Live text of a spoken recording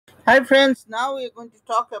Hi friends, now we are going to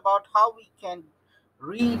talk about how we can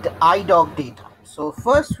read IDOC data. So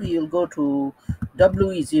first we will go to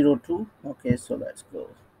WE02. Okay, so let's go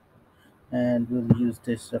and we'll use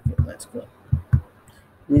this. Okay, let's go.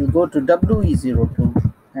 We'll go to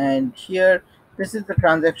WE02 and here this is the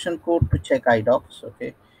transaction code to check IDOCs.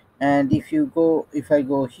 Okay, and if I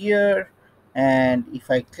go here and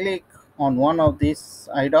if I click on one of these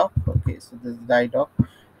IDOC, okay, so this is the IDOC,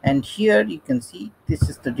 and here you can see this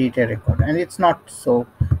is the data record and it's not so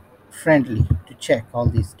friendly to check all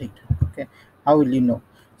these data. Okay, how will you know?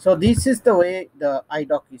 So this is the way the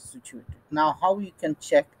IDOC is situated. Now how you can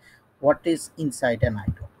check what is inside an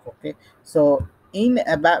IDOC? Okay, so in an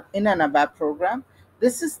ABAP program,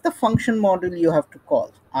 this is the function module you have to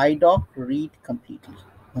call IDOC read completely.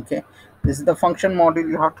 Okay, this is the function module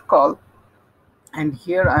you have to call, and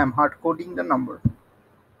here I am hard coding the number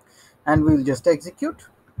and we'll just execute,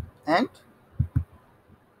 and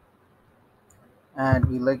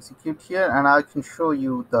we'll execute here, and I can show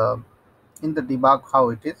you the in the debug how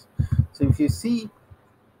it is. So if you see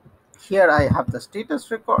here, I have the status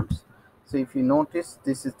records. So if you notice,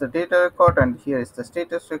 this is the data record and here is the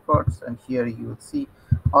status records, and here you will see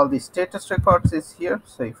all the status records is here.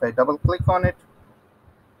 So if I double click on it,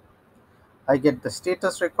 I get the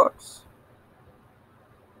status records.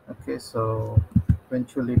 Okay, so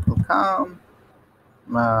eventually it will come.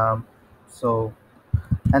 um, so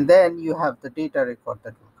and then you have the data record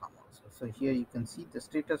that will come also. So here you can see the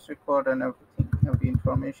status record and everything, every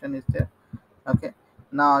information is there. Okay,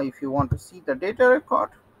 now if you want to see the data record,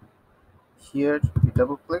 here you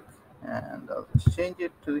double click and I'll just change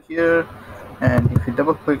it to here, and if you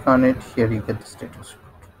double click on it, here you get the status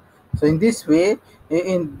record. So in this way,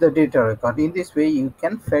 in the data record, in this way you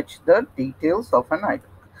can fetch the details of an item.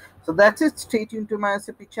 So that's it. Stay tuned to my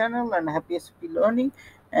SAP channel and happy SAP learning,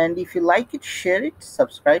 and if you like it, share it,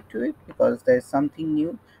 subscribe to it, because there's something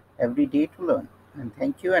new every day to learn. And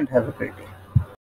thank you and have a great day.